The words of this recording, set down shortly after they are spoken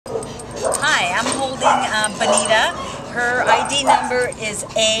Hi, I'm holding Bonita. Her ID number is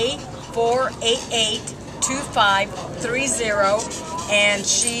A4882530, and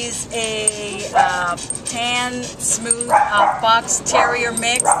she's a tan, smooth fox terrier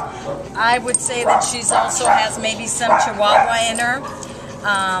mix. I would say that she's also has maybe some Chihuahua in her.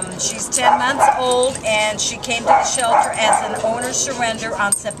 She's 10 months old, and she came to the shelter as an owner surrender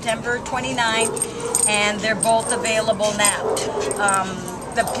on September 29th, and they're both available now.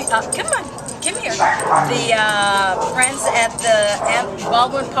 Come on, come here. The friends at the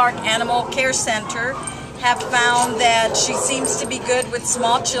Baldwin Park Animal Care Center have found that she seems to be good with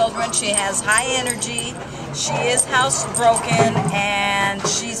small children. She has high energy. She is housebroken, and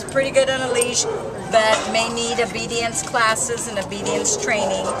she's pretty good on a leash, but may need obedience classes and obedience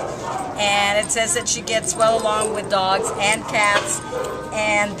training. And it says that she gets well along with dogs and cats.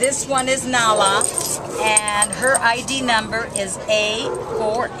 And this one is Nala, and her ID number is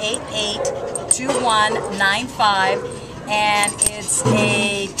A4882195, and it's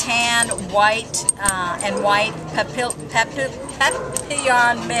a tan, white, and white Papillon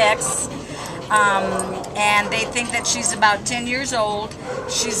mix. And they think that she's about 10 years old.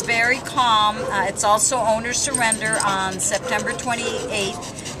 She's very calm. It's also owner surrender on September 28th,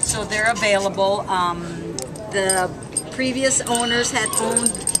 so they're available. The previous owners had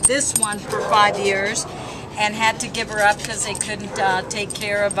owned this one for 5 years and had to give her up because they couldn't take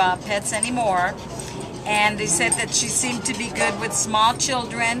care of pets anymore. And they said that she seemed to be good with small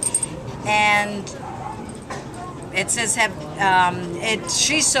children, and it says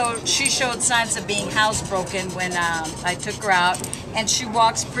she showed signs of being housebroken when I took her out, and she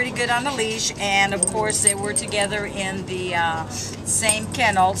walks pretty good on a leash. And of course they were together in the same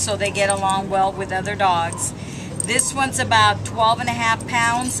kennel, so they get along well with other dogs. This one's about 12.5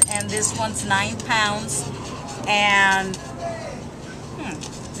 pounds, and this one's 9 pounds. And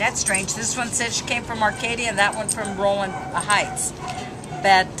that's strange. This one says she came from Arcadia, and that one from Roland Heights.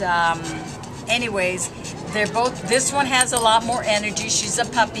 But anyways, they're both. This one has a lot more energy. She's a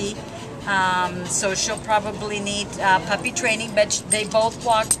puppy, so she'll probably need puppy training. But they both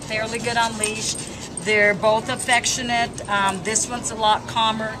walk fairly good on leash. They're both affectionate. This one's a lot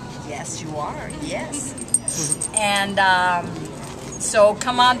calmer. Yes, you are. Yes. And so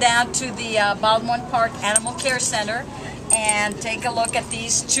come on down to the Baldwin Park Animal Care Center and take a look at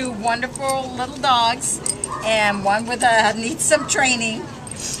these two wonderful little dogs, and one with needs some training,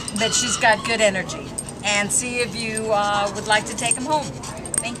 but she's got good energy. And see if you would like to take them home.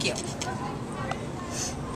 Thank you.